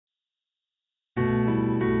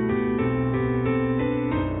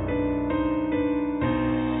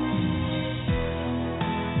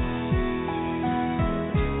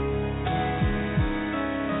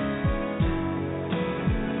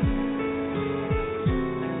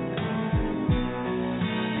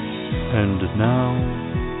And now,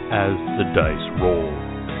 as the dice roll,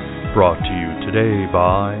 brought to you today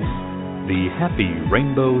by the Happy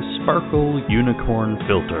Rainbow Sparkle Unicorn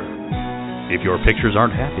Filter. If your pictures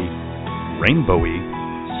aren't happy, rainbowy,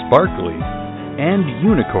 sparkly, and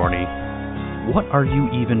unicorny, what are you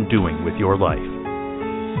even doing with your life?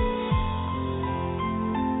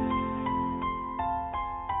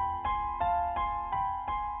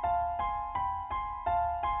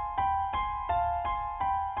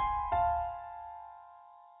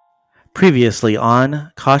 Previously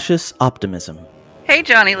on Cautious Optimism. Hey,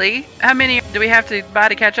 Johnny Lee. How many do we have to buy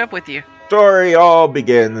to catch up with you? Story all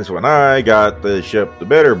begins when I got the ship the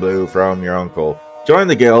Bitter Blue from your uncle.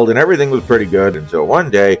 Joined the guild and everything was pretty good until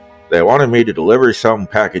one day they wanted me to deliver some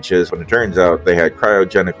packages when it turns out they had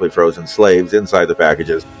cryogenically frozen slaves inside the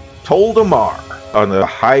packages. Told Amar on the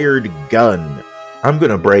hired gun, I'm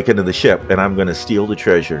going to break into the ship and I'm going to steal the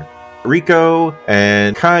treasure. Rico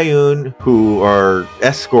and Kayun, who are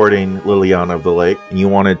escorting Liliana of the Lake, and you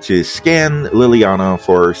wanted to scan Liliana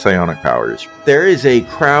for psionic powers. There is a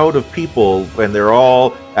crowd of people, and they're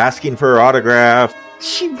all asking for her autograph.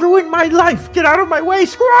 She ruined my life! Get out of my way,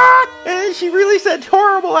 Squawk! And she released that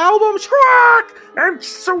horrible album, Squawk! I'm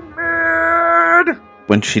so mad!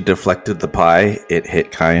 When she deflected the pie, it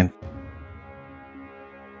hit Kyan.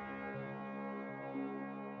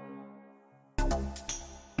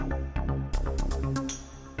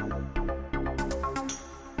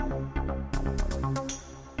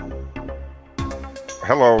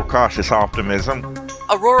 Hello, Cautious Optimism.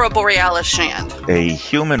 Aurora Borealis Shand. A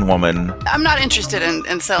human woman. I'm not interested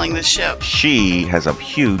in selling this ship. She has a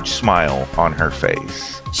huge smile on her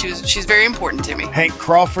face. She's very important to me. Hank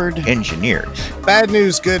Crawford. Engineers. Bad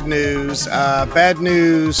news, good news. Bad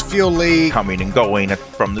news, fuel leak. Coming and going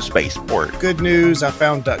from the spaceport. Good news, I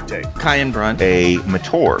found duct tape. Kyan Brunt. A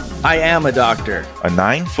Mator. I am a doctor. A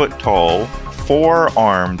 9-foot-tall,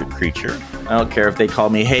 4-armed creature. I don't care if they call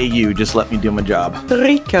me, hey you, just let me do my job.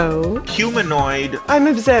 Rico. Humanoid. I'm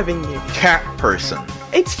observing you. Cat person.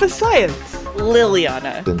 It's for science.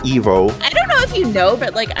 Liliana. An Evo. I don't know if you know,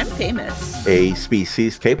 but I'm famous. A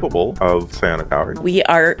species capable of psionic powers. We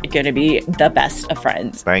are going to be the best of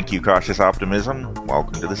friends. Thank you, Cautious Optimism.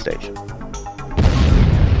 Welcome to the station.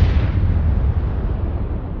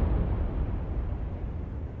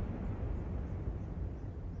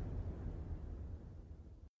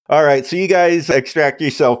 All right, so you guys extract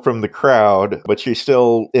yourself from the crowd, but you're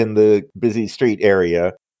still in the busy street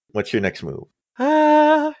area. What's your next move?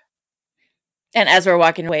 And as we're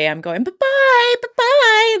walking away, I'm going, bye-bye,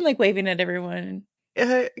 bye-bye, and waving at everyone.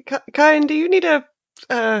 Kyan, do you need a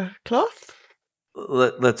cloth?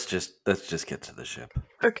 Let's just get to the ship.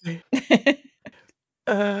 Okay.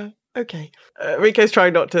 Okay. Rico's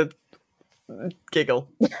trying not to giggle.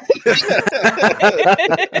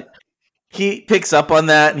 He picks up on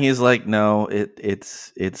that and he's like, "No,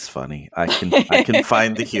 it's funny. I can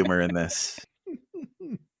find the humor in this."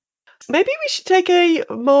 Maybe we should take a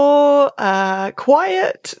more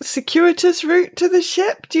quiet, circuitous route to the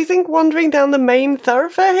ship. Do you think wandering down the main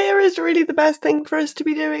thoroughfare here is really the best thing for us to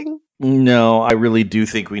be doing? No, I really do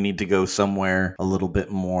think we need to go somewhere a little bit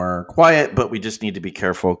more quiet, but we just need to be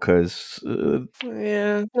careful because...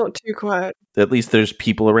 yeah, not too quiet. At least there's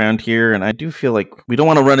people around here, and I do feel like we don't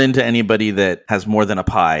want to run into anybody that has more than a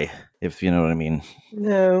pie, if you know what I mean.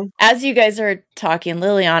 No. As you guys are talking,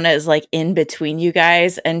 Liliana is in between you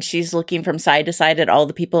guys, and she's looking from side to side at all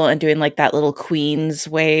the people and doing that little queen's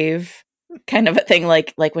wave kind of a thing,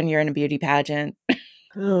 like when you're in a beauty pageant.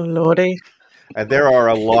 Oh, Lordy. And there are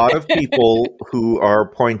a lot of people who are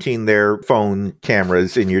pointing their phone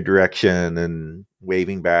cameras in your direction and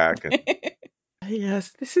waving back.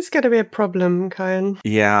 Yes, this is going to be a problem, Kyan.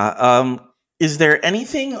 Yeah. Is there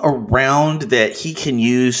anything around that he can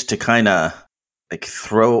use to kind of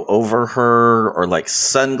throw over her, or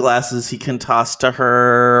sunglasses he can toss to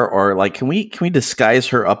her, or can we disguise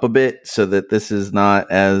her up a bit so that this is not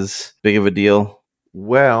as big of a deal?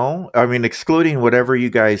 Well, I mean, excluding whatever you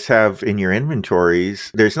guys have in your inventories,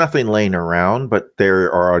 there's nothing laying around, but there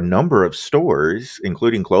are a number of stores,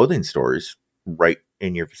 including clothing stores, right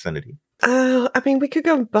in your vicinity. I mean, we could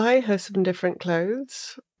go and buy her some different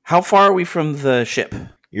clothes. How far are we from the ship?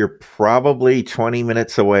 You're probably 20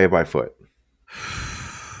 minutes away by foot.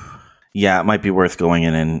 Yeah, it might be worth going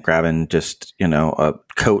in and grabbing just, a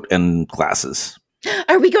coat and glasses.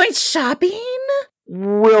 Are we going shopping?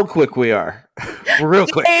 Real quick we are. Real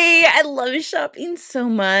quick. Hey, I love shopping so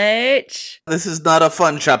much. This is not a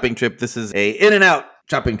fun shopping trip. This is a in and out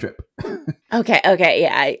shopping trip. Okay,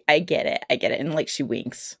 yeah, I get it. And she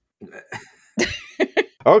winks.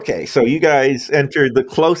 Okay, so you guys entered the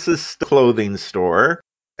closest clothing store,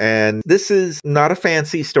 And this is not a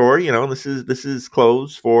fancy store, this is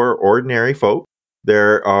clothes for ordinary folk.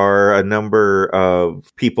 There are a number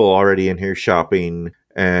of people already in here shopping,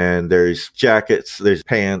 and there's jackets, there's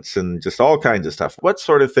pants, and just all kinds of stuff. What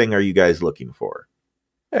sort of thing are you guys looking for?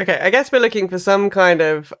 Okay, I guess we're looking for some kind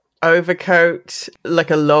of overcoat, like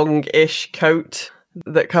a long-ish coat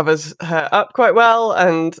that covers her up quite well,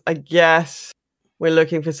 and I guess we're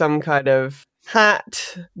looking for some kind of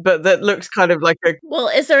hat, but that looks kind of like a... Well,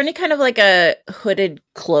 is there any kind of like a hooded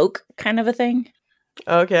cloak kind of a thing?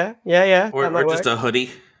 Okay, yeah. Or just a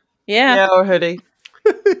hoodie. Yeah, or hoodie.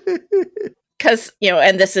 Because,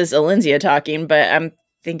 and this is Alinzia talking, but I'm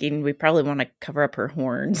thinking we probably want to cover up her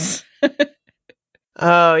horns.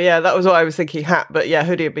 Oh, yeah, that was what I was thinking, hat, but yeah,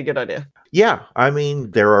 hoodie would be a good idea. Yeah, I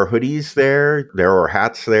mean, there are hoodies there are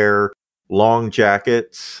hats there, long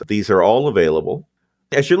jackets. These are all available.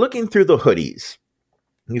 As you're looking through the hoodies,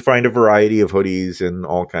 you find a variety of hoodies in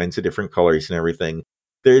all kinds of different colors and everything.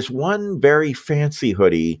 There's one very fancy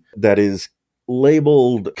hoodie that is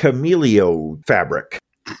labeled Camellia fabric.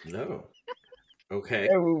 No. Okay.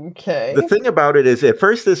 Okay. The thing about it is, at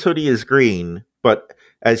first this hoodie is green, but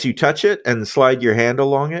as you touch it and slide your hand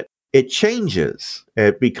along it, it changes.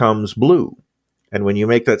 It becomes blue. And when you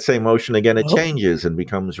make that same motion again, it changes and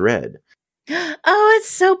becomes red. Oh, it's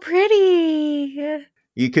so pretty.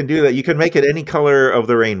 You can do that. You can make it any color of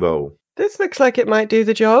the rainbow. This looks like it might do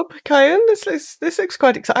the job, Kyan. This looks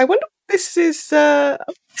quite exciting. I wonder if this is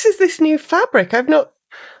this new fabric. I've not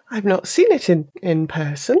seen it in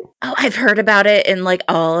person. Oh, I've heard about it in like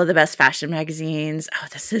all of the best fashion magazines. Oh,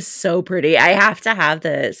 this is so pretty. I have to have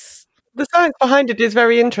this. The science behind it is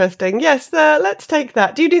very interesting. Yes, let's take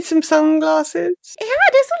that. Do you need some sunglasses? Yeah,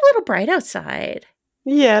 it is a little bright outside.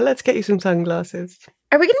 Yeah, let's get you some sunglasses.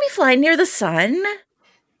 Are we going to be flying near the sun?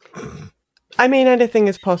 I mean, anything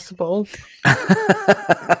is possible.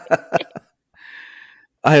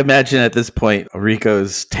 I imagine at this point,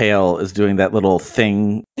 Rico's tail is doing that little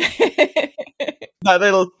thing. That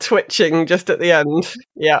little twitching just at the end.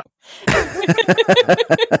 Yeah.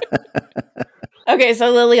 Okay,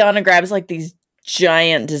 so Liliana grabs like these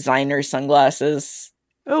giant designer sunglasses.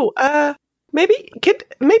 Oh, maybe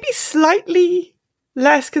slightly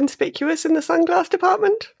less conspicuous in the sunglass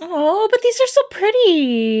department. Oh, but these are so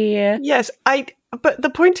pretty. Yes, but the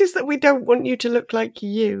point is that we don't want you to look like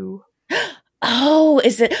you. Oh,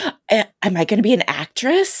 is it? Am I going to be an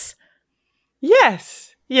actress?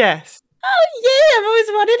 Yes. Oh, yeah, I've always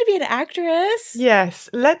wanted to be an actress. Yes,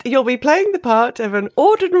 you'll be playing the part of an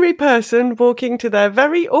ordinary person walking to their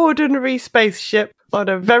very ordinary spaceship on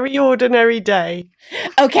a very ordinary day.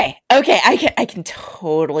 Okay, I can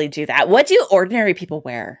totally do that. What do ordinary people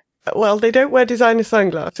wear? Well, they don't wear designer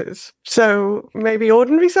sunglasses, so maybe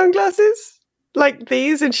ordinary sunglasses? Like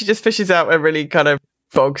these? And she just fishes out a really kind of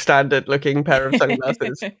bog standard looking pair of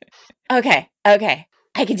sunglasses. Okay, I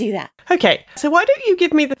can do that. Okay, so why don't you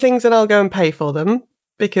give me the things and I'll go and pay for them?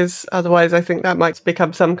 Because otherwise I think that might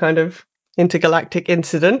become some kind of intergalactic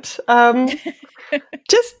incident.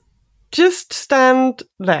 Just stand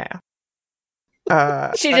there.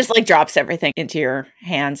 She just like drops everything into your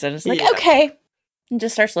hands and is like, okay. And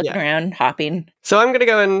just starts looking around, hopping. So I'm going to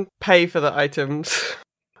go and pay for the items.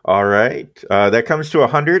 All right. That comes to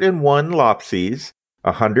 101 lopsies.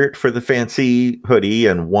 100 for the fancy hoodie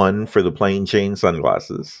and 1 for the plain Jane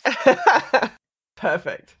sunglasses.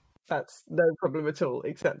 Perfect. That's no problem at all,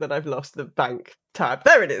 except that I've lost the bank tab.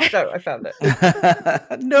 There it is. No, I found it.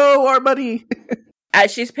 No, our money. As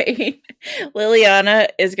she's paying, Liliana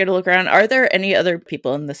is going to look around. Are there any other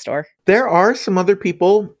people in the store? There are some other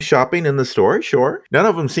people shopping in the store, sure. None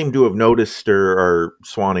of them seem to have noticed or are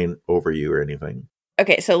swanning over you or anything.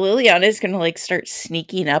 Okay, so Liliana is going to like start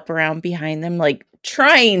sneaking up around behind them, like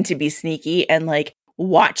trying to be sneaky and like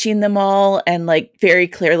watching them all and like very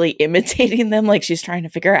clearly imitating them, like she's trying to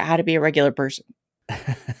figure out how to be a regular person.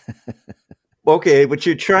 Okay, but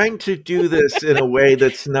you're trying to do this in a way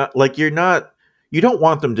that's not like you don't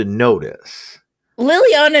want them to notice.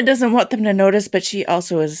 Liliana doesn't want them to notice, but she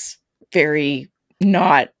also is very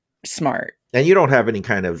not smart. And you don't have any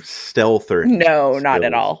kind of stealth or no, not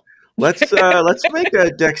at all. Let's make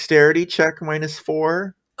a dexterity check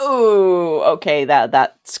 -4. Oh, okay,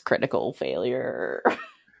 that's critical failure.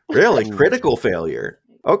 Really? Critical failure?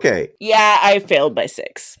 Okay. Yeah, I failed by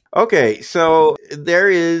 6. Okay, so there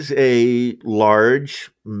is a large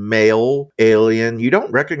male alien. You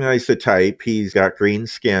don't recognize the type. He's got green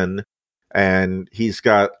skin, and he's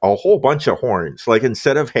got a whole bunch of horns. Like,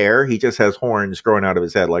 instead of hair, he just has horns growing out of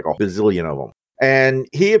his head, like a bazillion of them. And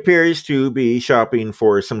he appears to be shopping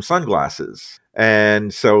for some sunglasses.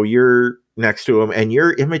 And so you're next to him, and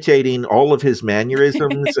you're imitating all of his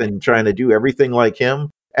mannerisms and trying to do everything like him.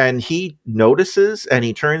 And he notices, and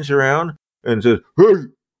he turns around and says, "Hey,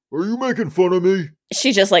 are you making fun of me?"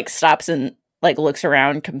 She just like stops and like looks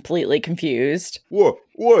around completely confused. What?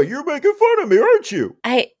 You're making fun of me, aren't you?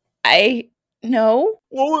 I no.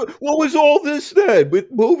 What was all this then?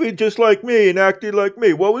 With moving just like me and acting like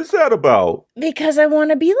me? What was that about? Because I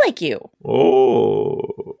want to be like you. Oh,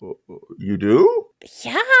 you do?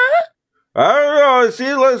 Yeah. I don't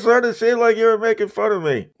know. It started to seem like you were making fun of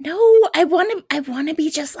me. No, I want to be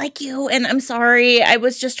just like you, and I'm sorry. I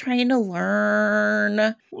was just trying to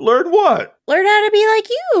learn. Learn what? Learn how to be like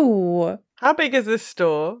you. How big is this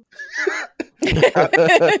store?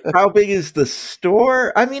 How big is the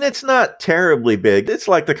store? I mean, it's not terribly big. It's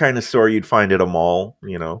like the kind of store you'd find at a mall,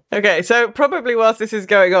 you know. Okay, so probably whilst this is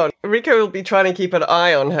going on, Rico will be trying to keep an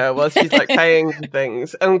eye on her while she's like paying for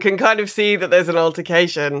things and can kind of see that there's an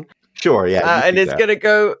altercation. Sure, yeah. And it's going to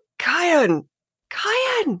go, Kyan,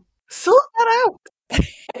 sort that out.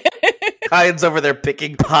 Kyan's over there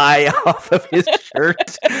picking pie off of his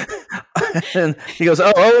shirt. And he goes,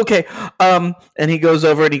 oh, okay. And he goes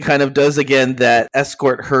over and he kind of does again that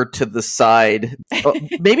escort her to the side.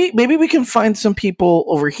 Maybe we can find some people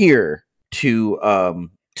over here to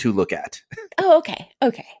look at. Oh, okay.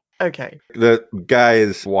 The guy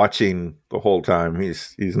is watching the whole time.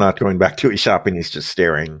 He's not going back to his shopping. He's just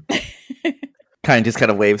staring. Kyan just kind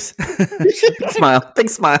of waves. Big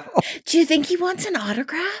smile. Do you think he wants an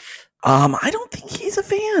autograph? I don't think he's a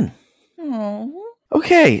fan. Oh.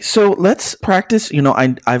 Okay, so let's practice. You know,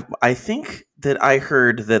 I think that I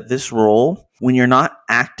heard that this role, when you're not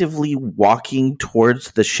actively walking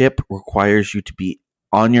towards the ship, requires you to be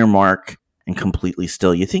on your mark and completely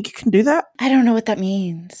still. You think you can do that? I don't know what that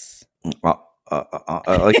means. Well,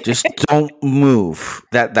 like just don't move.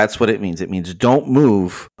 That's what it means. It means don't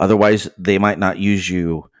move. Otherwise, they might not use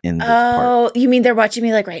you in this part. Oh, you mean they're watching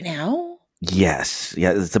me like right now? Yes.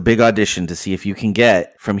 Yeah, it's a big audition to see if you can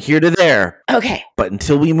get from here to there. Okay. But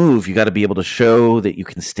until we move, you got to be able to show that you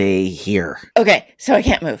can stay here. Okay, so I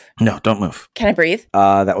can't move. No, don't move. Can I breathe?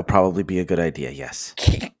 That would probably be a good idea, yes.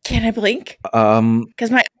 Can I blink? Because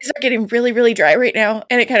my eyes are getting really, really dry right now,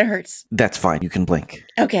 and it kind of hurts. That's fine. You can blink.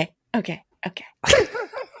 Okay.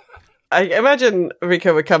 I imagine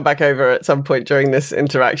Rico would come back over at some point during this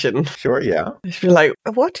interaction. Sure, yeah. She'd be like,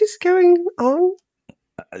 what is going on?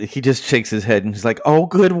 He just shakes his head and he's like, oh,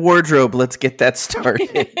 good wardrobe. Let's get that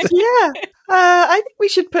started. Yeah. I think we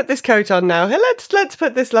should put this coat on now. Hey, let's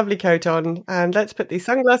put this lovely coat on and let's put these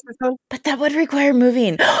sunglasses on. But that would require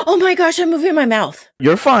moving. Oh my gosh, I'm moving my mouth.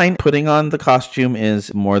 You're fine. Putting on the costume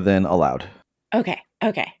is more than allowed. Okay.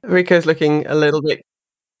 Rico's looking a little bit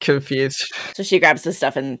confused. So she grabs the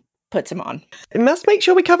stuff and puts him on. We must make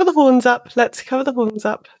sure we cover the horns up. Let's cover the horns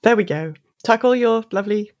up. There we go. Tuck all your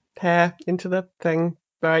lovely hair into the thing.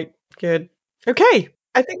 Right. Good. Okay.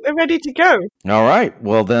 I think we're ready to go. All right.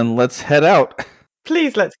 Well, then let's head out.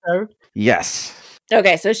 Please, let's go. Yes.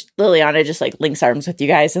 Okay, so Liliana just like links arms with you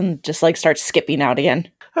guys and just like starts skipping out again.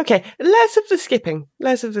 Okay, less of the skipping.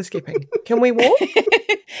 Can we walk?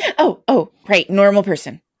 Oh, right, normal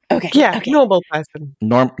person. Okay. Yeah, okay. normal person.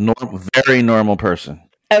 Very normal person.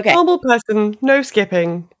 Okay. Normal person, no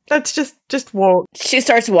skipping. Let's just walk. She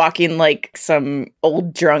starts walking like some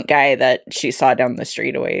old drunk guy that she saw down the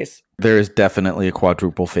street a ways. There is definitely a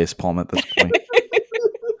quadruple face palm at this point.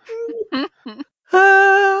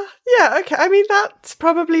 Yeah, okay. I mean, that's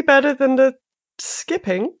probably better than the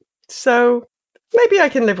skipping. So maybe I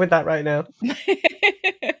can live with that right now.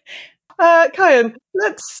 Kyan,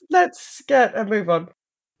 let's get a move on.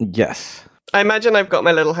 Yes. I imagine I've got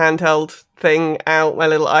my little handheld thing out, my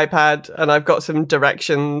little iPad, and I've got some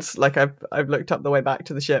directions. Like I've looked up the way back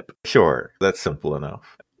to the ship. Sure, that's simple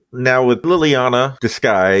enough. Now with Liliana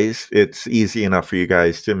disguised, it's easy enough for you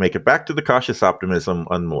guys to make it back to the Cautious Optimism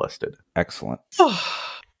unmolested. Excellent.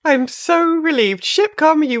 Oh, I'm so relieved.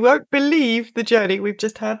 Shipcom, you won't believe the journey we've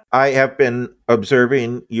just had. I have been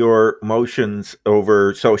observing your motions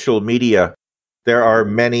over social media. There are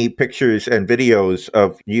many pictures and videos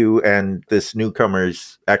of you and this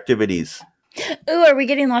newcomer's activities. Ooh, are we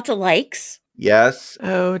getting lots of likes? Yes.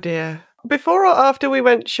 Oh dear. Before or after we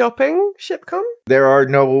went shopping, Shipcom? There are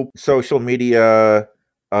no social media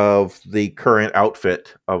of the current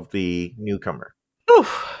outfit of the newcomer.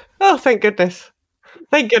 Oh, thank goodness.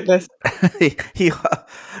 Thank goodness.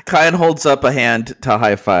 Kyan holds up a hand to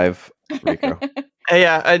high five Rico.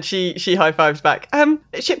 Yeah, and she high fives back.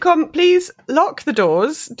 Shipcom, please lock the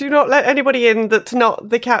doors. Do not let anybody in that's not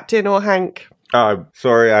the captain or Hank.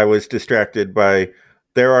 Sorry, I was distracted by.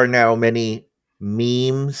 There are now many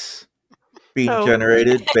memes being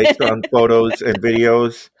generated based on photos and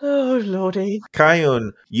videos. Oh, lordy.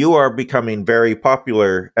 Kayun, you are becoming very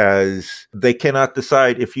popular as they cannot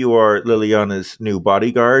decide if you are Liliana's new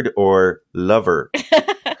bodyguard or lover.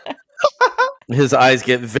 His eyes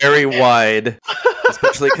get very wide,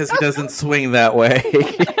 especially because he doesn't swing that way.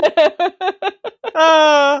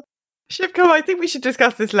 Shipko, I think we should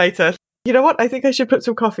discuss this later. You know what? I think I should put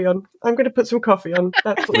some coffee on. I'm going to put some coffee on.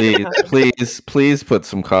 That's Please put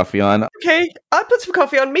some coffee on. Okay, I'll put some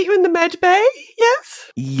coffee on. Meet you in the med bay,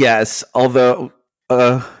 yes? Yes, although...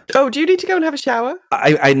 Oh, do you need to go and have a shower?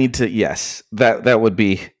 I need to, yes. That would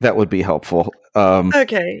be helpful.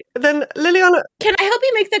 Okay, then Liliana... Can I help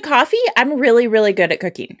you make the coffee? I'm really, really good at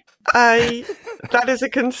cooking. That is a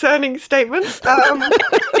concerning statement.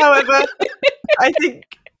 However, I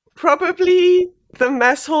think probably the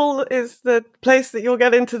mess hall is the place that you'll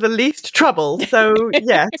get into the least trouble. So,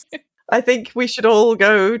 yes, I think we should all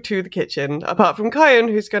go to the kitchen, apart from Kyan,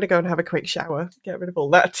 who's going to go and have a quick shower. Get rid of all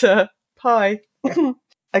that pie.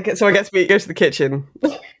 I guess we go to the kitchen.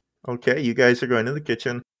 Okay, you guys are going to the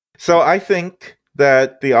kitchen. So I think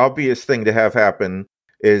that the obvious thing to have happen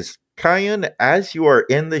is, Kyan, as you are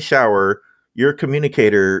in the shower, your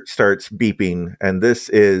communicator starts beeping, and this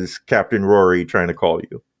is Captain Rory trying to call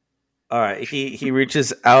you. All right, he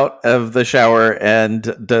reaches out of the shower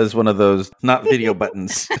and does one of those not video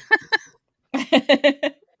buttons.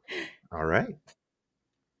 All right.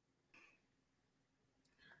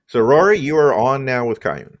 So Rory, you are on now with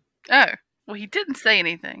Kyan. Oh, well, he didn't say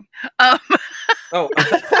anything. Oh,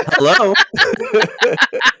 hello.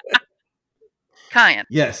 Kyan,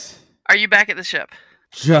 Yes, are you back at the ship?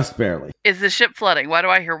 just barely. Is the ship flooding? Why do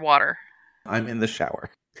I hear water? I'm in the shower.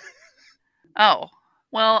 Oh,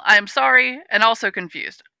 well, I'm sorry and also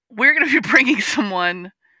confused. We're going to be bringing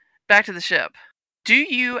someone back to the ship. Do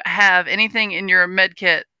you have anything in your med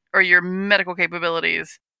kit or your medical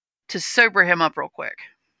capabilities to sober him up real quick?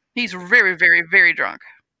 He's very, very, very drunk.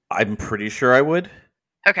 I'm pretty sure I would.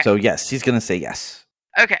 Okay. So yes, he's going to say yes.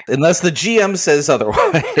 Okay. Unless the GM says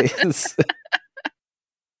otherwise.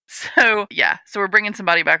 So we're bringing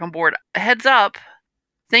somebody back on board. Heads up,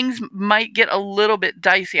 things might get a little bit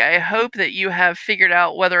dicey. I hope that you have figured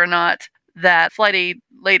out whether or not that flighty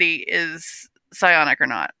lady is psionic or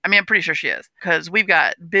not. I mean, I'm pretty sure she is, because we've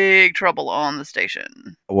got big trouble on the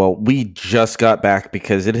station. Well, we just got back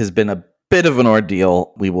because it has been a bit of an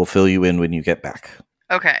ordeal. We will fill you in when you get back.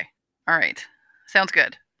 Okay. All right. Sounds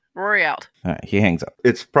good. Rory out. All right, he hangs up.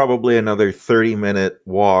 It's probably another 30-minute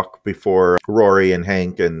walk before Rory and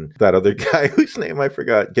Hank and that other guy whose name I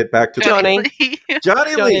forgot get back to Johnny.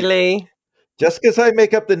 Johnny Johnny Lee. Lee. Just because I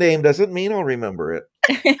make up the name doesn't mean I'll remember it.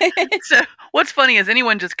 So what's funny is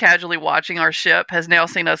anyone just casually watching our ship has now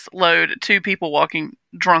seen us load 2 people walking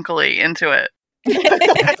drunkily into it.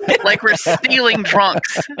 Like we're stealing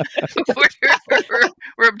drunks.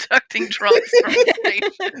 we're abducting drunks from the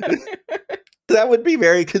station. That would be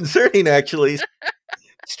very concerning, actually.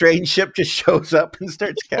 Strange ship just shows up and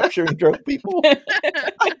starts capturing drunk people.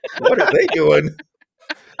 What are they doing?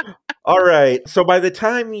 All right. So by the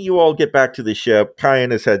time you all get back to the ship,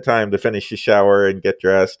 Kyan has had time to finish his shower and get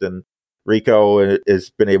dressed, and Rico has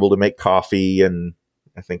been able to make coffee, and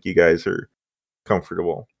I think you guys are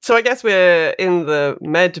comfortable. So I guess we're in the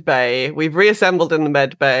med bay. We've reassembled in the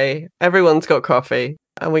med bay. Everyone's got coffee.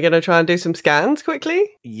 And we're going to try and do some scans quickly?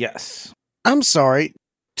 Yes. I'm sorry.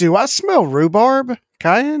 Do I smell rhubarb?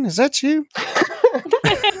 Kyan, is that you?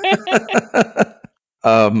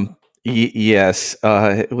 Yes.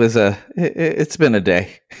 It's been a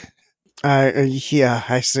day. Yeah,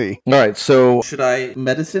 I see. All right. So should I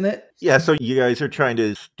medicine it? Yeah, so you guys are trying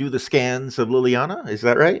to do the scans of Liliana, is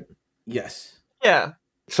that right? Yes. Yeah.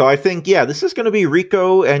 So I think, this is going to be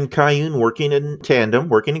Rico and Kayun working in tandem,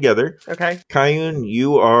 working together. Okay. Kayun,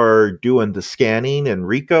 you are doing the scanning, and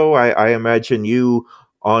Rico, I imagine you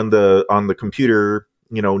on the computer,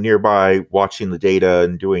 nearby watching the data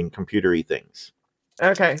and doing computery things.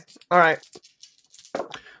 Okay. All right.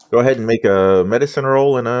 Go ahead and make a medicine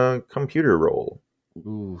roll and a computer roll.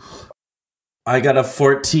 Ooh. I got a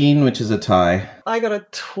 14, which is a tie. I got a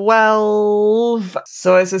 12.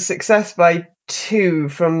 So it's a success by 2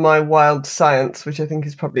 from my wild science, which I think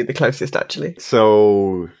is probably the closest, actually.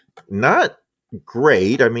 So not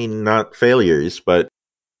great. I mean, not failures, but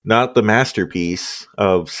not the masterpiece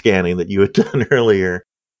of scanning that you had done earlier.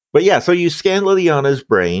 But yeah, so you scan Liliana's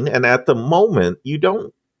brain, and at the moment, you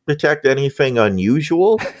don't detect anything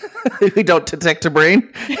unusual. We don't detect a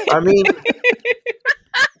brain? I mean,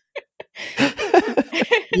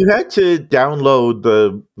 you had to download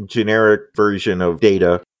the generic version of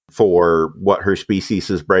data for what her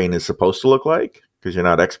species' brain is supposed to look like, because you're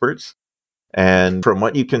not experts. And from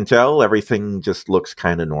what you can tell, everything just looks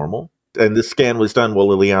kind of normal. And the scan was done while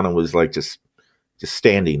Liliana was like just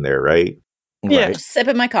standing there, right? Yeah. Just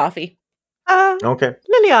sipping my coffee. Okay.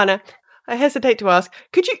 Liliana, I hesitate to ask.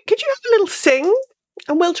 Could you have a little sing,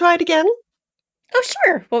 and we'll try it again? Oh,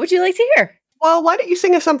 sure. What would you like to hear? Well, why don't you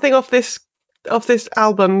sing us something off this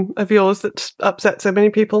album of yours that's upset so many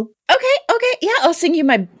people? Okay. Yeah, I'll sing you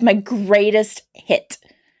my greatest hit.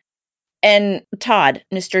 And Todd,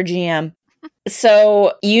 Mr. GM.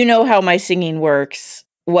 So you know how my singing works.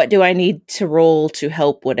 What do I need to roll to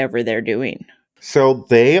help whatever they're doing? So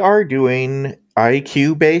they are doing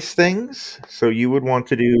IQ-based things. So you would want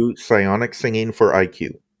to do psionic singing for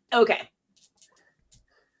IQ. Okay.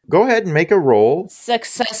 Go ahead and make a roll.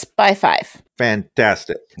 Success by 5.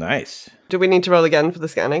 Fantastic. Nice. Do we need to roll again for the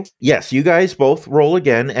scanning? Yes, you guys both roll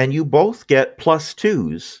again, and you both get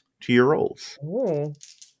 +2s to your rolls. Ooh.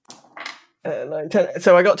 9, 10.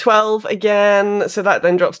 So I got 12 again, so that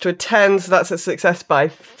then drops to a 10, so that's a success by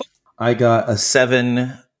 4. I got a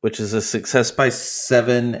 7, which is a success by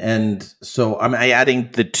 7. And so Am I adding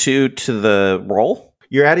the 2 to the roll?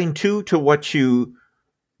 You're adding 2 to what you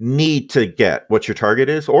need to get, what your target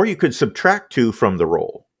is, or you could subtract 2 from the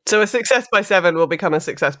roll. So a success by 7 will become a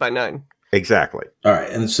success by 9. Exactly. all right.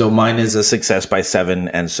 And so mine is a Success by 7,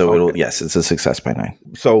 and so it's a success by 9.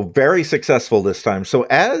 So very successful this time. So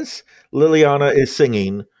as Liliana is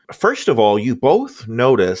singing, first of all, you both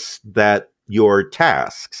notice that your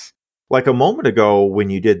tasks, like a moment ago when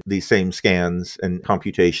you did these same scans and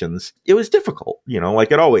computations, it was difficult,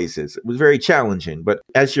 like it always is. It was very challenging. But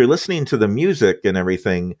as you're listening to the music and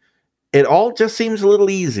everything, it all just seems a little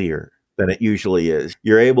easier than it usually is.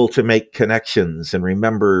 You're able to make connections and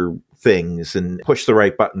remember things and push the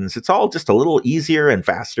right buttons. It's all just a little easier and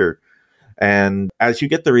faster. And as you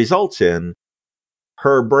get the results in,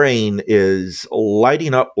 her brain is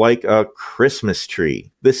lighting up like a Christmas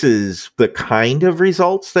tree. This is the kind of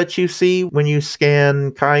results that you see when you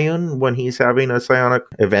scan Kayun when he's having a psionic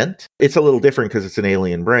event. It's a little different because it's an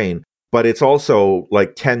alien brain, but it's also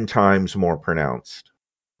like 10 times more pronounced.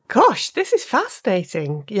 Gosh, this is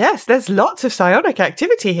fascinating. Yes, there's lots of psionic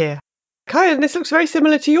activity here. Kyan, this looks very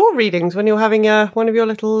similar to your readings when you're having one of your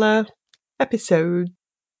little episodes.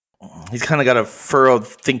 He's kind of got a furrowed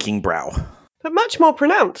thinking brow. But much more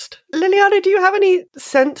pronounced. Liliana, do you have any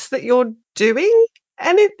sense that you're doing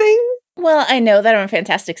anything? Well, I know that I'm a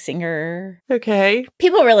fantastic singer. Okay.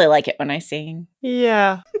 People really like it when I sing.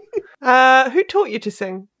 Yeah. Who taught you to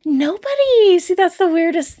sing? Nobody. See, that's the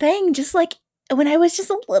weirdest thing. Just like when I was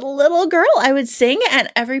just a little girl, I would sing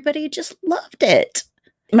and everybody just loved it.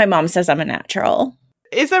 My mom says I'm a natural.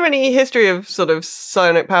 Is there any history of sort of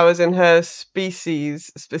psionic powers in her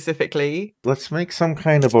species specifically? Let's make some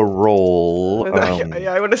kind of a roll.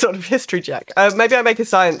 I want a sort of history check. Maybe I make a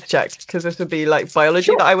science check, because this would be like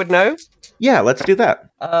biology that I would know. Yeah, let's do that.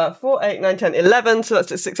 4, 8, 9, 10, 11, so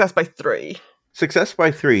that's a success by 3. Success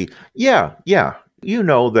by 3. Yeah. You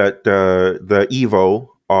know that the Evo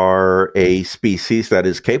are a species that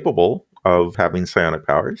is capable of having psionic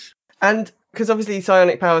powers. And because obviously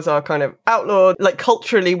psionic powers are kind of outlawed, like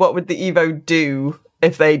culturally, what would the Evo do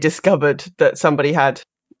if they discovered that somebody had,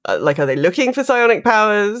 are they looking for psionic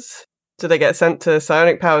powers? Do they get sent to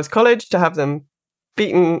Psionic Powers College to have them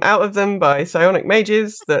beaten out of them by psionic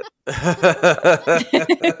mages that...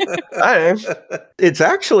 I don't know. It's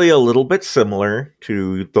actually a little bit similar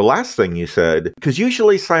to the last thing you said, because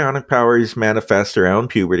usually psionic powers manifest around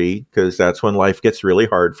puberty, because that's when life gets really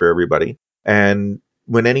hard for everybody. And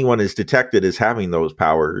when anyone is detected as having those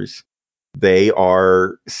powers, they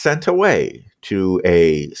are sent away to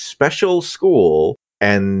a special school,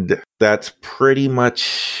 and that's pretty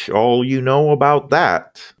much all you know about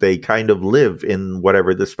that. They kind of live in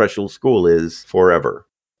whatever the special school is forever.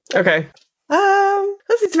 Okay.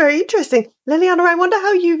 This is very interesting. Liliana, I wonder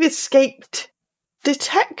how you've escaped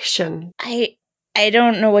detection. I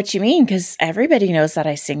don't know what you mean, because everybody knows that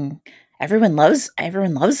I sing. Everyone loves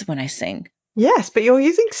when I sing. Yes, but you're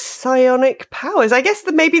using psionic powers. I guess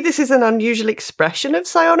that maybe this is an unusual expression of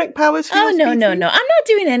psionic powers for your no. species. I'm not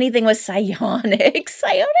doing anything with psionics.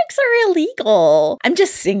 Psionics are illegal. I'm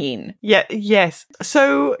just singing. Yeah, yes.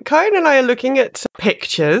 So Karen and I are looking at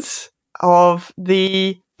pictures of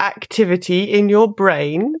the activity in your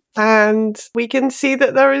brain, and we can see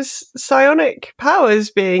that there is psionic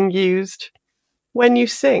powers being used when you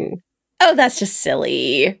sing. Oh, that's just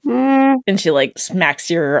silly. And she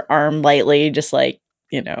smacks your arm lightly, just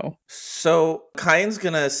So Kyan's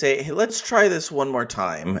gonna say, hey, let's try this one more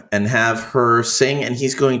time and have her sing, and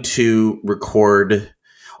he's going to record,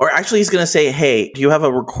 or actually he's gonna say, hey, do you have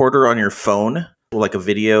a recorder on your phone? Like a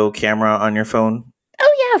video camera on your phone?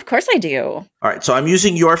 Oh Yeah, of course I do. All right, so I'm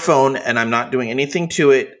using your phone and I'm not doing anything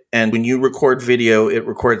to it. And when you record video, it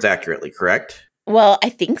records accurately, correct? Well, I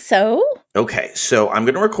think so. Okay, so I'm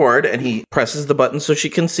going to record, and he presses the button so she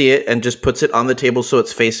can see it and just puts it on the table so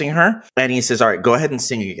it's facing her. And he says, all right, go ahead and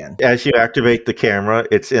sing again. As you activate the camera,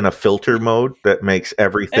 it's in a filter mode that makes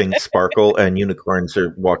everything sparkle, and unicorns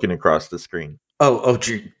are walking across the screen. Oh,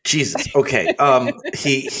 Jesus. Okay.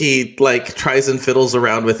 He like tries and fiddles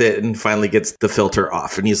around with it and finally gets the filter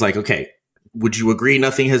off. And he's like, okay, would you agree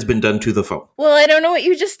nothing has been done to the phone? Well, I don't know what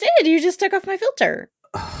you just did. You just took off my filter.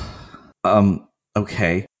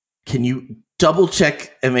 Okay. Can you double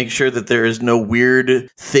check and make sure that there is no weird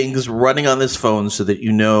things running on this phone so that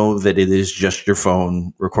you know that it is just your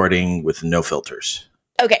phone recording with no filters?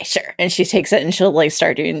 Okay, sure. And she takes it and she'll like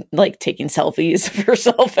start doing like taking selfies of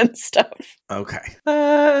herself and stuff. Okay.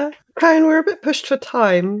 Ryan, we're a bit pushed for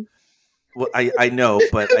time. Well, I know,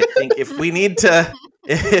 but I think if we need to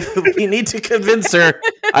convince her,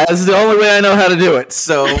 that's the only way I know how to do it.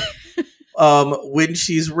 So when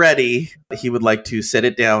she's ready, he would like to set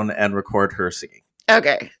it down and record her singing.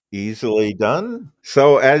 Okay. Easily done.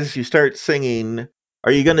 So as you start singing,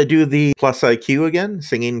 are you going to do the plus IQ again?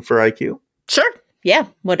 Singing for IQ? Sure. Yeah.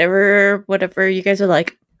 Whatever you guys would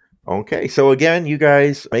like. Okay. So again, you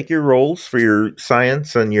guys make your rolls for your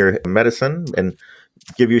science and your medicine and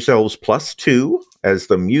give yourselves +2 as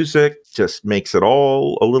the music just makes it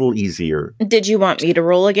all a little easier. Did you want me to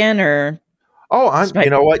roll again or? Oh, you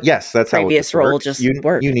know what? Yes, that's how previous roll just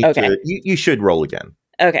worked. You need to. You should roll again.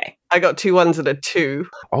 Okay. I got 2 1s and a 2.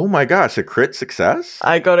 Oh my gosh, a crit success?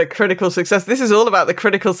 I got a critical success. This is all about the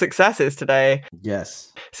critical successes today.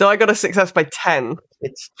 Yes. So I got a success by 10.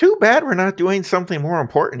 It's too bad we're not doing something more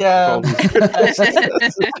important. Yeah.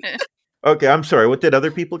 Okay, I'm sorry. What did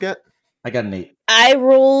other people get? I got an 8. I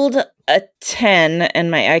rolled a 10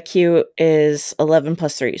 and my IQ is 11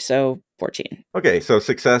 plus 3, so 14. Okay, so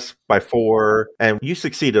success by 4. And you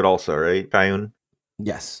succeeded also, right, Kayun?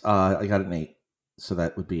 Yes, I got an 8. So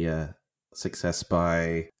that would be a success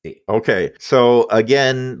by 8. Okay, so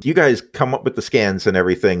again, you guys come up with the scans and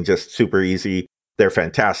everything just super easy. They're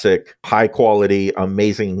fantastic, high quality,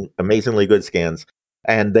 amazingly good scans.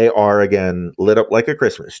 And they are, again, lit up like a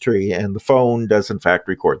Christmas tree. And the phone does, in fact,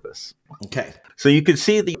 record this. Okay. So you can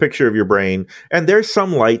see the picture of your brain. And there's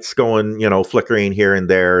some lights going, flickering here and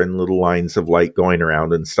there and little lines of light going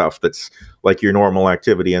around and stuff that's like your normal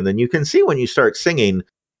activity. And then you can see when you start singing,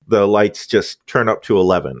 the lights just turn up to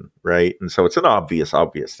 11, right? And so it's an obvious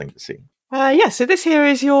thing to see. So this here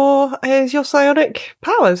is your psionic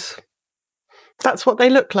powers. That's what they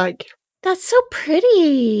look like. That's so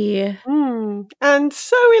pretty. And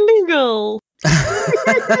so illegal.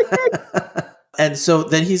 And so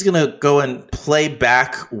then he's going to go and play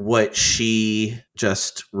back what she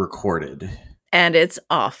just recorded. And it's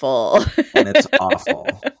awful.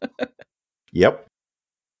 Yep.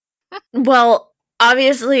 Well,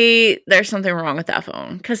 obviously there's something wrong with that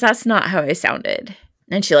phone because that's not how I sounded.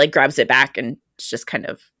 And she like grabs it back and it's just kind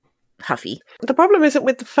of huffy. The problem isn't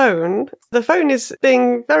with the phone. The phone is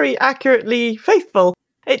being very accurately faithful.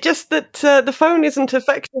 It's just that the phone isn't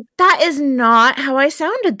affected. That is not how I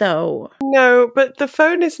sounded, though. No, but the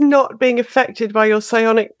phone is not being affected by your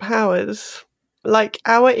psionic powers like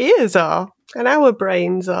our ears are and our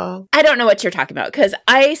brains are. I don't know what you're talking about because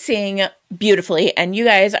I sing beautifully and you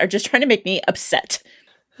guys are just trying to make me upset.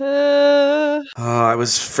 I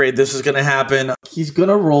was afraid this was going to happen. He's going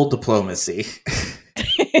to roll diplomacy.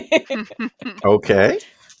 Okay.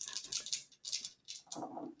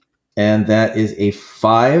 And that is a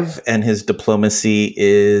 5, and his diplomacy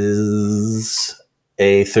is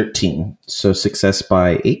a 13. So success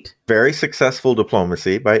by 8. Very successful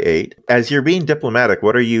diplomacy by 8. As you're being diplomatic,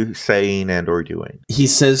 what are you saying and or doing? He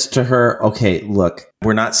says to her, okay, look,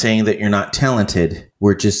 we're not saying that you're not talented.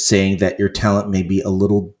 We're just saying that your talent may be a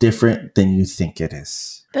little different than you think it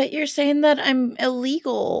is. But you're saying that I'm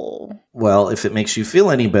illegal. Well, if it makes you feel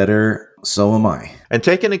any better, so am I. And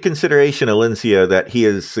take into consideration, Alencia, that he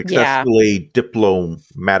is successfully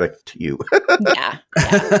diplomatic to you. Yeah.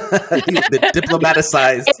 He's been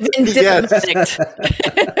diplomaticized.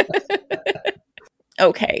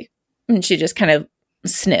 Okay. And she just kind of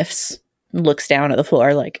sniffs, looks down at the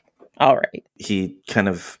floor like, all right. He kind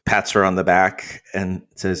of pats her on the back and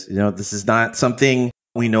says, this is not something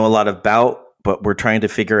we know a lot about, but we're trying to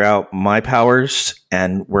figure out my powers,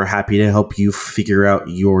 and we're happy to help you figure out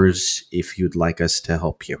yours if you'd like us to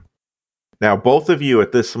help you. Now, both of you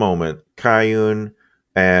at this moment, Kayun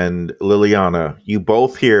and Liliana, you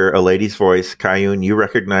both hear a lady's voice. Kayun, you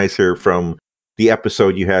recognize her from the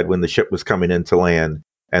episode you had when the ship was coming into land,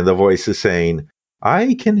 and the voice is saying,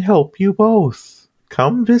 I can help you both.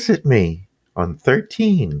 come visit me on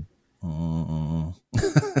 13. Mm.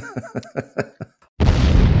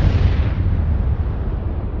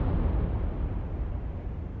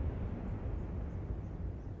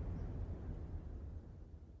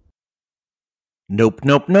 Nope,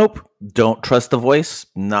 nope, nope. Don't trust the voice.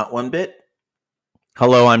 Not one bit.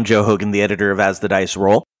 Hello, I'm Joe Hogan, the editor of As the Dice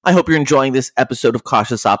Roll. I hope you're enjoying this episode of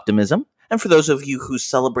Cautious Optimism. And for those of you who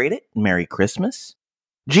celebrate it, Merry Christmas.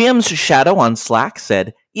 GM's Shadow on Slack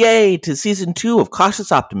said, "Yay to Season 2 of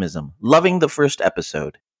Cautious Optimism. Loving the first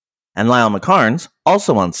episode." And Lyle McCarnes,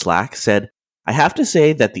 also on Slack, said, "I have to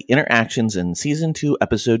say that the interactions in Season 2,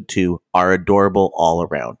 Episode 2 are adorable all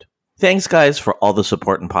around." Thanks, guys, for all the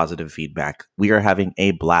support and positive feedback. We are having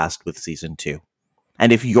a blast with Season 2.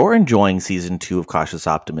 And if you're enjoying Season 2 of Cautious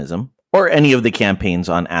Optimism, or any of the campaigns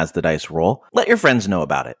on As the Dice Roll, let your friends know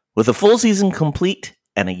about it. With a full season complete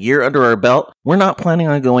and a year under our belt, we're not planning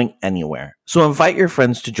on going anywhere. So invite your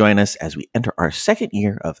friends to join us as we enter our second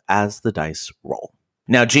year of As the Dice Roll.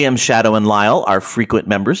 Now, GM Shadow and Lyle are frequent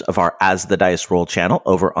members of our As the Dice Roll channel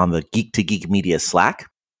over on the Geek to Geek Media Slack.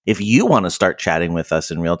 If you want to start chatting with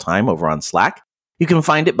us in real time over on Slack, you can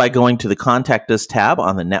find it by going to the Contact Us tab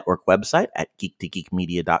on the network website at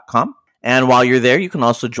geektogeekmedia.com. And while you're there, you can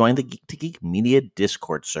also join the Geek to Geek Media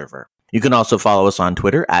Discord server. You can also follow us on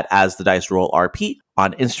Twitter at AsTheDiceRollRP,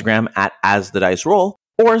 on Instagram at AsTheDiceRoll,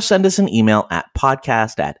 or send us an email at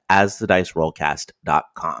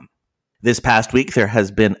podcast@AsTheDiceRollcast.com. This past week, there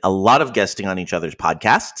has been a lot of guesting on each other's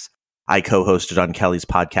podcasts. I co-hosted on Kelly's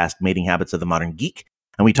podcast, Mating Habits of the Modern Geek,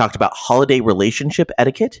 and we talked about holiday relationship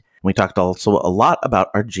etiquette. And we talked also a lot about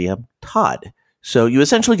our GM, Todd. So you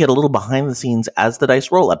essentially get a little behind the scenes As the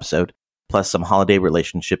Dice Roll episode, plus some holiday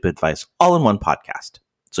relationship advice all in one podcast.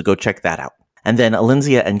 So go check that out. And then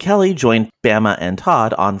Alinzia and Kelly joined Bama and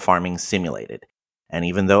Todd on Farming Simulated. And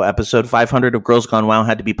even though episode 500 of Girls Gone WoW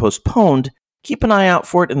had to be postponed, keep an eye out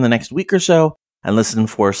for it in the next week or so, and listen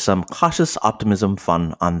for some Cautious Optimism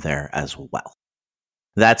fun on there as well.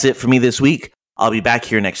 That's it for me this week. I'll be back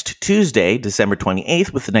here next Tuesday, December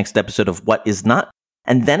 28th, with the next episode of What Is Not,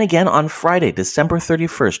 and then again on Friday, December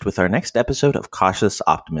 31st, with our next episode of Cautious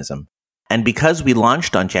Optimism. And because we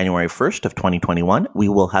launched on January 1st of 2021, we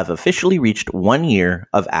will have officially reached 1 year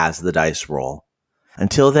of As the Dice Roll.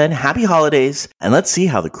 Until then, happy holidays, and let's see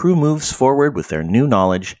how the crew moves forward with their new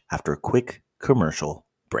knowledge after a quick commercial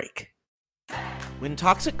break. When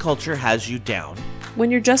toxic culture has you down, when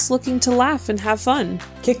you're just looking to laugh and have fun,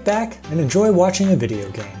 kick back and enjoy watching a video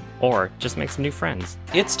game, or just make some new friends,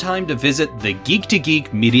 it's time to visit the Geek to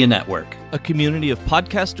Geek Media Network, a community of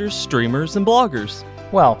podcasters, streamers, and bloggers.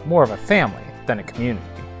 Well, more of a family than a community.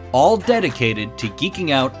 All dedicated to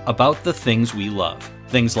geeking out about the things we love.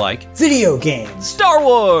 Things like video games, Star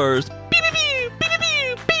Wars,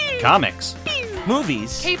 comics,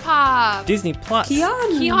 movies, K-pop, Disney Plus,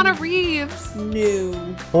 Keanu Reeves, new,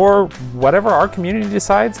 or whatever our community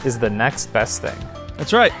decides is the next best thing.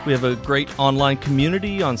 That's right. We have a great online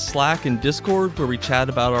community on Slack and Discord where we chat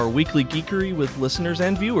about our weekly geekery with listeners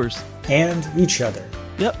and viewers. And each other.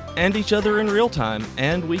 Yep, and each other in real time,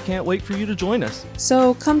 and we can't wait for you to join us.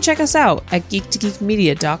 So come check us out at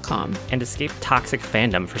geektogeekmedia.com. And escape toxic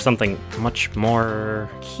fandom for something much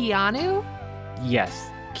more... Keanu?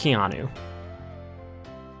 Yes, Keanu.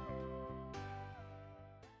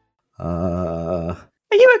 Are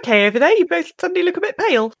you okay over there? You both suddenly look a bit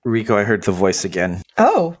pale. Rico, I heard the voice again.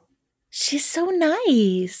 Oh. She's so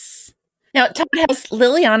nice. Now, Todd, has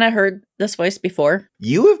Liliana heard this voice before?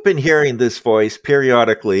 You have been hearing this voice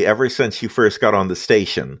periodically ever since you first got on the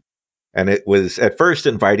station. And it was at first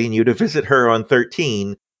inviting you to visit her on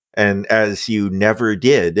 13. And as you never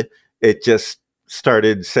did, it just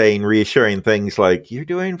started saying reassuring things like, "You're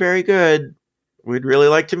doing very good. We'd really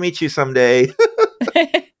like to meet you someday."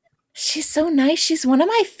 She's so nice. She's one of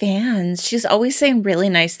my fans. She's always saying really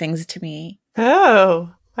nice things to me.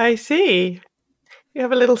 Oh, I see. You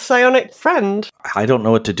have a little psionic friend. I don't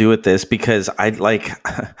know what to do with this because I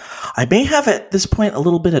may have at this point a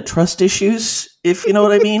little bit of trust issues, if you know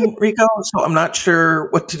what I mean, Rico. So I'm not sure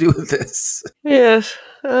what to do with this. Yes,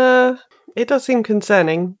 it does seem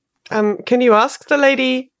concerning. Can you ask the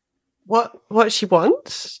lady what she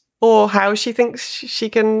wants or how she thinks she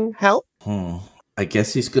can help? I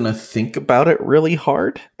guess he's gonna think about it really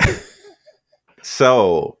hard.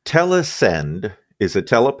 So, Telesend is a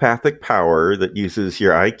telepathic power that uses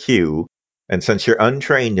your IQ, and since you're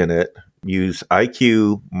untrained in it, use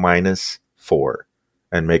IQ -4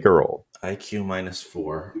 and make a roll. IQ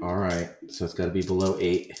 -4. All right, so it's got to be below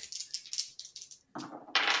 8.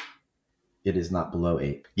 It is not below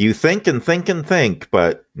 8. You think and think and think,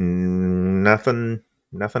 but nothing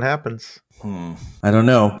nothing happens. I don't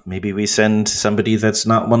know. Maybe we send somebody that's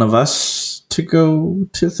not one of us to go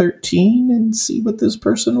to 13 and see what this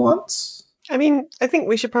person wants? I mean, I think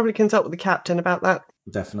we should probably consult with the captain about that.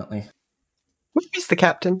 Definitely. Where is the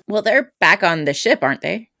captain? Well, they're back on the ship, aren't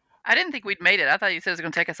they? I didn't think we'd made it. I thought you said it was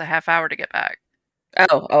going to take us a half hour to get back.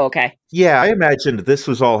 Oh, okay. Yeah, I imagined this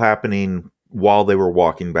was all happening while they were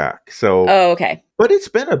walking back. So, okay. But it's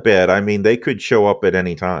been a bit. I mean, they could show up at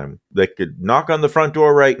any time. They could knock on the front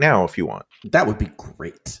door right now if you want. That would be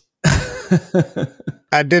great.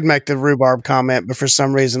 I did make the rhubarb comment, but for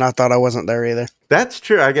some reason I thought I wasn't there either. That's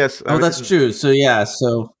true, I guess. That's true. So, yeah,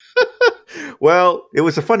 so... Well, it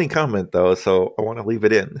was a funny comment, though, so I want to leave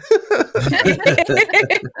it in.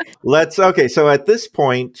 So at this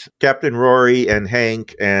point, Captain Rory and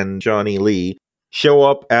Hank and Johnny Lee show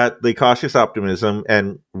up at the Cautious Optimism,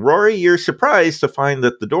 and Rory, you're surprised to find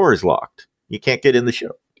that the door is locked. You can't get in the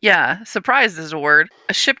ship. Yeah, surprised is a word.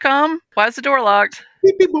 A shipcom? Why is the door locked?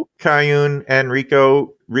 Beep, beep, boop. Kayun and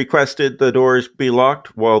Rico requested the doors be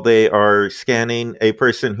locked while they are scanning a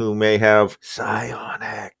person who may have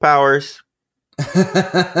psionic powers.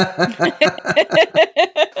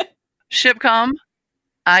 Shipcom,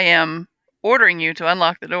 I am ordering you to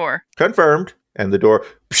unlock the door. Confirmed. And the door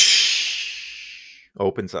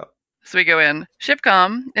opens up. So we go in.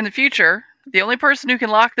 Shipcom, in the future, the only person who can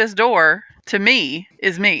lock this door to me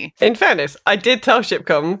is me. In fairness, I did tell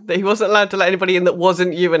Shipcom that he wasn't allowed to let anybody in that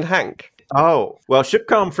wasn't you and Hank. Oh, well,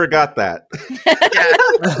 Shipcom forgot that.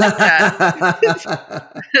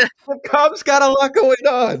 Shipcom's got a lot going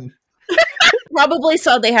on. Probably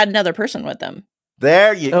saw they had another person with them.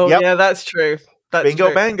 There you go. Yeah, that's true. That's Bingo,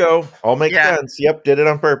 true. bango. All makes sense. Yep, did it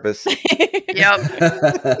on purpose. Yep.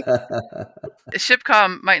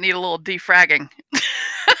 Shipcom might need a little defragging.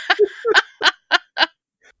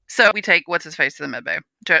 So we take what's-his-face to the medbay.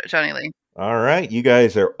 Johnny Lee. All right, you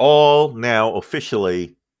guys are all now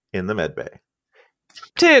officially in the medbay.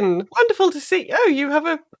 Tin, wonderful to see. Oh, you have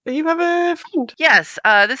a friend. Yes,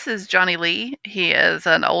 this is Johnny Lee. He is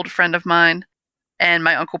an old friend of mine and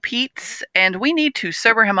my Uncle Pete's, and we need to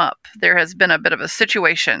sober him up. There has been a bit of a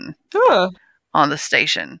situation on the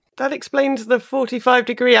station. That explains the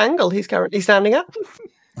 45-degree angle he's currently standing at.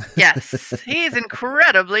 Yes, he's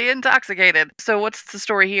incredibly intoxicated. So what's the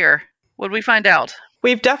story here? What did we find out?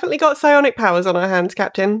 We've definitely got psionic powers on our hands,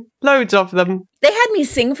 Captain. Loads of them. They had me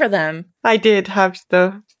sing for them. I did have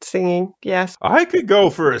the singing, yes. I could go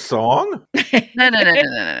for a song.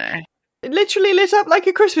 No. It literally lit up like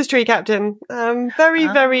a Christmas tree, Captain. Very,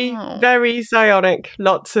 very psionic.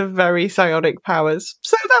 Lots of very psionic powers.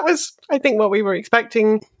 So that was, I think, what we were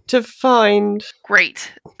expecting to find.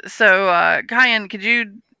 Great. So, Kyan, could you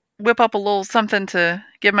whip up a little something to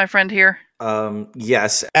give my friend here?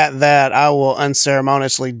 Yes. At that, I will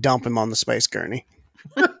unceremoniously dump him on the space gurney.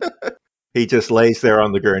 He just lays there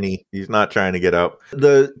on the gurney. He's not trying to get up.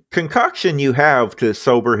 The concoction you have to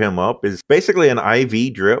sober him up is basically an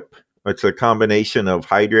IV drip. It's a combination of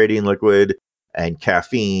hydrating liquid and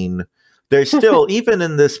caffeine. There's still, even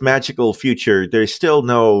in this magical future, there's still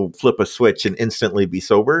no flip a switch and instantly be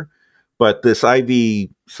sober. But this IV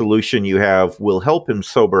solution you have will help him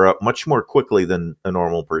sober up much more quickly than a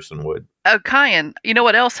normal person would. Kyan, you know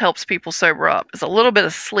what else helps people sober up? Is a little bit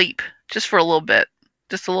of sleep, just for a little bit.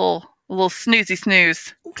 Just a little snoozy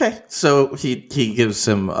snooze. Okay, so he gives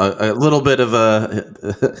him a little bit of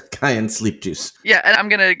a cayenne sleep juice. Yeah, and I'm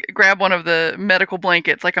going to grab one of the medical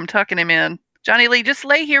blankets like I'm tucking him in. Johnny Lee, just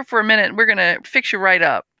lay here for a minute and we're going to fix you right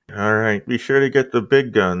up. All right, be sure to get the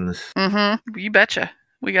big guns. Mm-hmm, you betcha.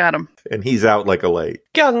 We got him. And he's out like a light.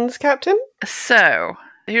 Guns, Captain? So,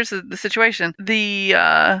 here's the situation.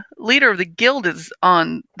 The leader of the guild is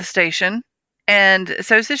on the station, and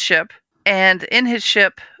so is his ship. And in his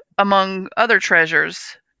ship, among other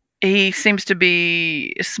treasures, he seems to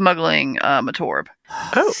be smuggling Matorb.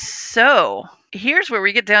 Oh. So, here's where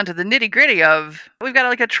we get down to the nitty-gritty of, we've got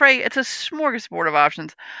like a tray, it's a smorgasbord of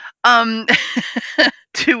options.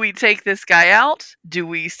 Do we take this guy out? Do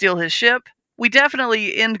we steal his ship? We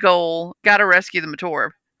definitely, end goal, gotta rescue the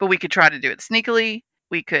Matorb, but we could try to do it sneakily.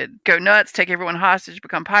 We could go nuts, take everyone hostage,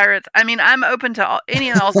 become pirates. I mean, I'm open to any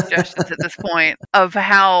and all suggestions at this point of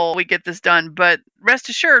how we get this done, but rest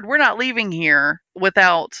assured, we're not leaving here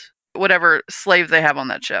without whatever slave they have on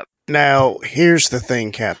that ship. Now, here's the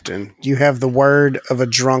thing, Captain. You have the word of a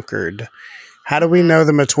drunkard. How do we know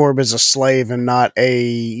the Matorb is a slave and not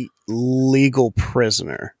a legal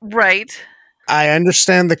prisoner? Right. I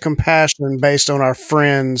understand the compassion based on our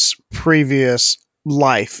friend's previous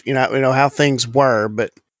life, you know how things were,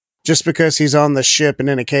 but Just because he's on the ship and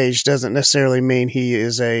in a cage doesn't necessarily mean he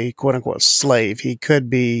is a quote-unquote slave. He could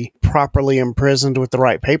be properly imprisoned with the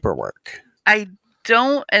right paperwork. I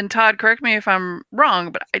don't, and Todd, correct me if I'm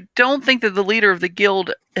wrong, but I don't think that the leader of the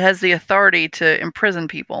guild has the authority to imprison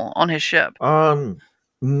people on his ship.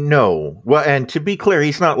 No. Well, and to be clear,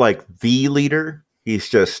 he's not like the leader. He's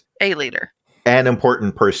just a leader. An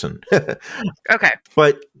important person. Okay.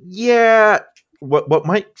 But yeah, what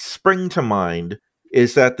might spring to mind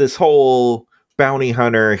is that this whole bounty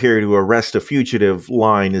hunter here to arrest a fugitive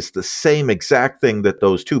line is the same exact thing that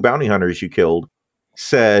those 2 bounty hunters you killed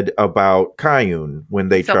said about Kayun when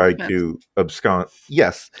they tried to abscond.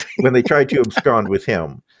 Yes, when they tried to abscond with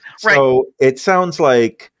him. Right. So it sounds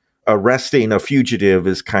like arresting a fugitive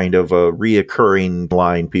is kind of a reoccurring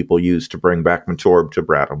line people use to bring back Matorb to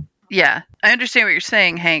Bradham. Yeah, I understand what you're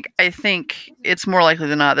saying, Hank. I think it's more likely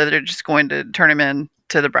than not that they're just going to turn him in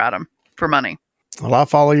to the Bradham for money. Well, I'll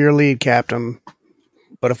follow your lead, Captain.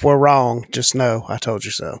 But if we're wrong, just know I told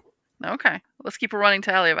you so. Okay. Let's keep a running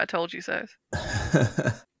tally of I told you so.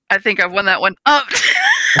 I think I've won that one. Oh.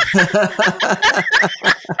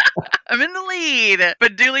 I'm in the lead,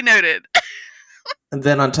 but duly noted. And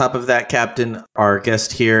then on top of that, Captain, our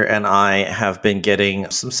guest here and I have been getting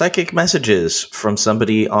some psychic messages from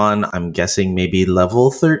somebody on, I'm guessing, maybe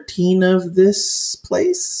level 13 of this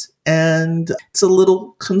place. And it's a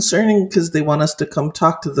little concerning because they want us to come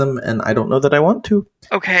talk to them, and I don't know that I want to.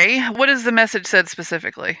 Okay. What is the message said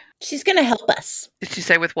specifically? She's going to help us. Did she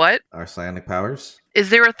say with what? Our psionic powers.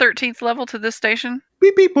 Is there a 13th level to this station?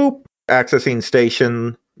 Beep, beep, boop. Accessing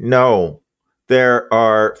station, no. There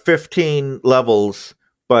are 15 levels,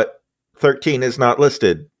 but 13 is not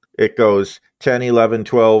listed. It goes 10, 11,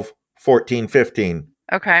 12, 14, 15.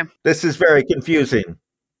 Okay. This is very confusing.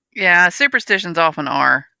 Yeah, superstitions often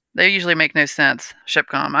are. They usually make no sense.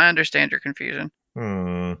 Shipcom, I understand your confusion.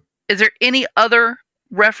 Is there any other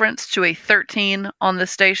reference to a 13 on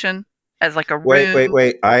this station as like a room?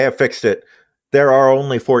 Wait. I have fixed it. There are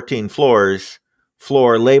only 14 floors.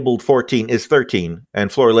 Floor labeled 14 is 13,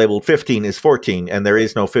 and floor labeled 15 is 14, and there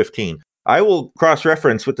is no 15. I will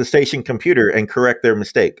cross-reference with the station computer and correct their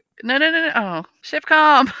mistake. No. Oh,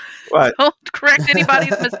 Shipcom. What? Don't correct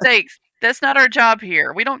anybody's mistakes. That's not our job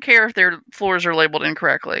here. We don't care if their floors are labeled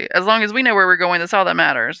incorrectly. As long as we know where we're going, that's all that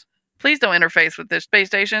matters. Please don't interface with this space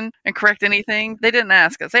station and correct anything. They didn't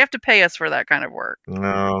ask us. They have to pay us for that kind of work.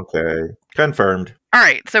 Okay. Confirmed. All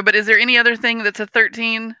right. So, but is there any other thing that's a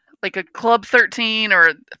 13? Like a Club 13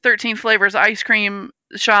 or 13 Flavors ice cream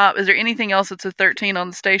shop? Is there anything else that's a 13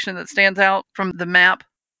 on the station that stands out from the map?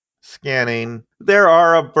 Scanning. There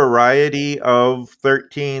are a variety of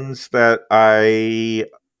 13s that I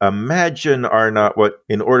imagine are not what,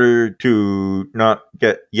 in order to not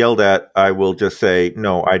get yelled at, I will just say,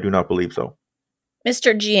 no, I do not believe so.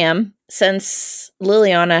 Mr. GM, since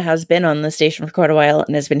Liliana has been on the station for quite a while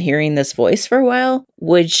and has been hearing this voice for a while,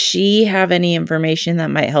 would she have any information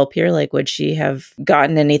that might help here? Like, would she have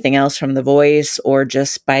gotten anything else from the voice, or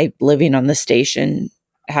just by living on the station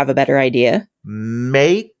have a better idea?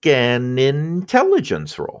 Make an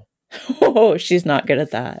intelligence roll. Oh, she's not good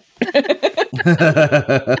at that.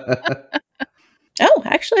 Oh,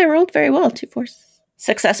 actually, I rolled very well. 2 4.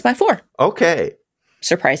 Success by 4. Okay.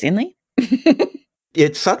 Surprisingly.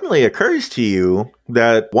 It suddenly occurs to you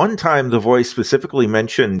that one time the voice specifically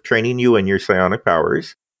mentioned training you in your psionic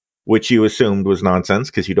powers, which you assumed was nonsense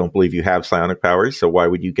because you don't believe you have psionic powers, so why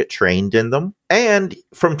would you get trained in them? And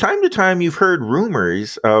from time to time, you've heard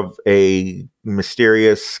rumors of a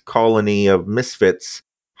mysterious colony of misfits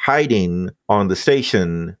hiding on the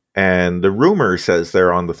station, and the rumor says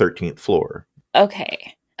they're on the 13th floor.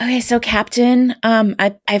 Okay, so Captain,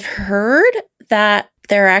 I've heard that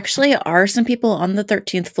there actually are some people on the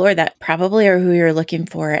 13th floor that probably are who you're looking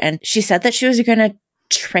for. And she said that she was going to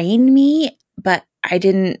train me, but I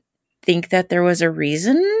didn't think that there was a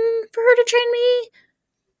reason for her to train me.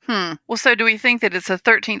 Well, so do we think that it's a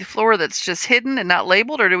 13th floor that's just hidden and not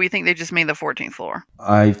labeled, or do we think they just mean the 14th floor?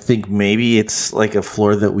 I think maybe it's like a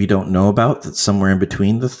floor that we don't know about that's somewhere in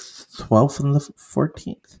between the 12th and the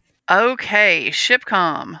 14th. Okay,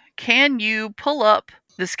 Shipcom, can you pull up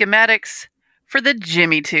the schematics for the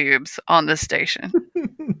Jimmy tubes on the station?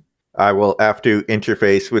 I will have to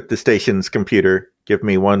interface with the station's computer. Give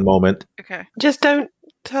me one moment. Okay. Just don't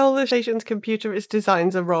tell the station's computer its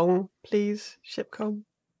designs are wrong, please, Shipcom.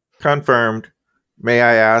 Confirmed. May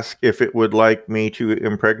I ask if it would like me to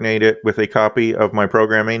impregnate it with a copy of my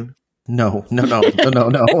programming? No. Look,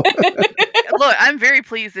 I'm very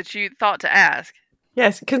pleased that you thought to ask.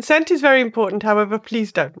 Yes, consent is very important, however,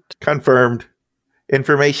 please don't. Confirmed.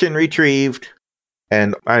 Information retrieved.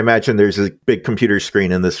 And I imagine there's a big computer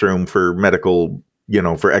screen in this room for medical,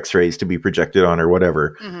 for x-rays to be projected on or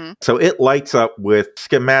whatever. Mm-hmm. So it lights up with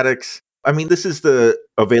schematics. I mean, this is the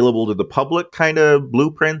available to the public kind of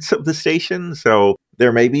blueprints of the station. So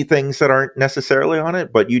there may be things that aren't necessarily on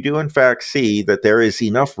it, but you do in fact see that there is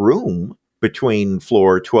enough room between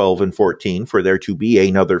floor 12 and 14 for there to be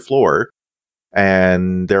another floor.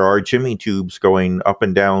 And there are Jimmy tubes going up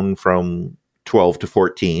and down from 12 to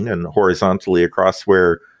 14 and horizontally across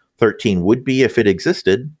where 13 would be if it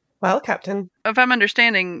existed. Well, Captain. If I'm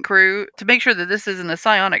understanding, crew, to make sure that this isn't a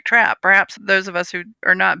psionic trap, perhaps those of us who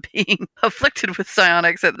are not being afflicted with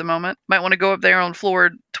psionics at the moment might want to go up there on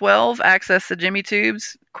floor 12, access the Jimmy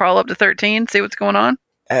tubes, crawl up to 13, see what's going on.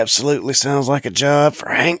 Absolutely sounds like a job for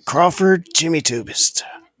Hank Crawford, Jimmy Tubist.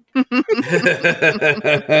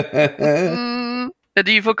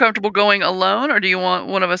 Do you feel comfortable going alone, or do you want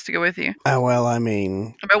one of us to go with you? Well, I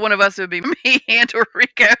mean... About one of us would be me and or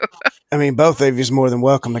Rico. I mean, both of you is more than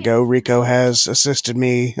welcome to go. Rico has assisted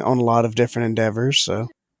me on a lot of different endeavors, so...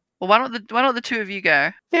 Well, why don't the two of you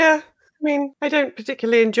go? Yeah, I mean, I don't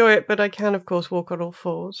particularly enjoy it, but I can, of course, walk on all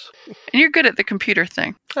fours. And you're good at the computer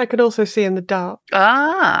thing. I could also see in the dark.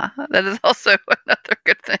 Ah, that is also another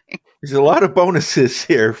good thing. There's a lot of bonuses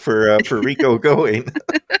here for Rico going.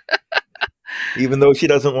 Even though she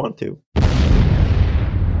doesn't want to.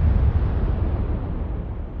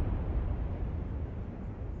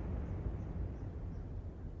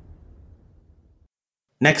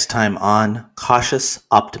 Next time on Cautious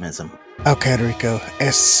Optimism. Okay, Rico.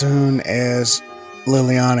 As soon as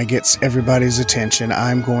Liliana gets everybody's attention,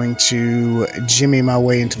 I'm going to jimmy my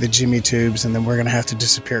way into the Jimmy tubes, and then we're going to have to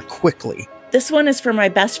disappear quickly. This one is for my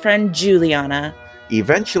best friend, Juliana.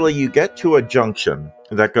 Eventually, you get to a junction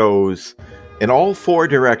that goes in all four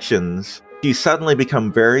directions. You suddenly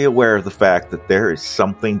become very aware of the fact that there is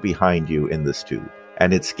something behind you in this tube,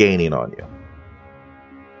 and it's gaining on you.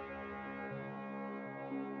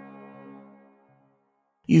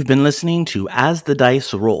 You've been listening to As the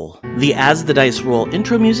Dice Roll. The As the Dice Roll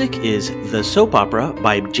intro music is The Soap Opera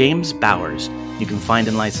by James Bowers. You can find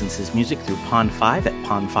and license his music through Pond5 at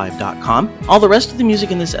pond5.com. All the rest of the music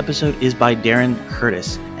in this episode is by Darren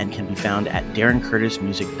Curtis and can be found at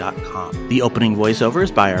darrencurtismusic.com. The opening voiceover is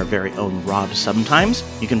by our very own Rob Sometimes.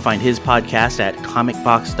 You can find his podcast at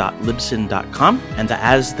comicbox.libsyn.com. And the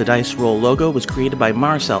As the Dice Roll logo was created by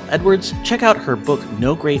Marcel Edwards. Check out her book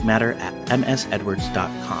No Great Matter at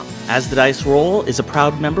msedwards.com. As the Dice Roll is a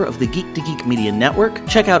proud member of the Geek to Geek Media Network.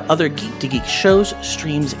 Check out other Geek to Geek shows,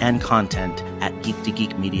 streams, and content at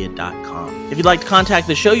geektogeekmedia.com. If you'd like to contact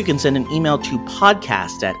the show, you can send an email to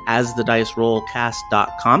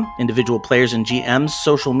podcast@asthedicerollcast.com. Individual players and GMs'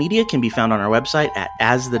 social media can be found on our website at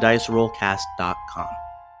asthedicerollcast.com.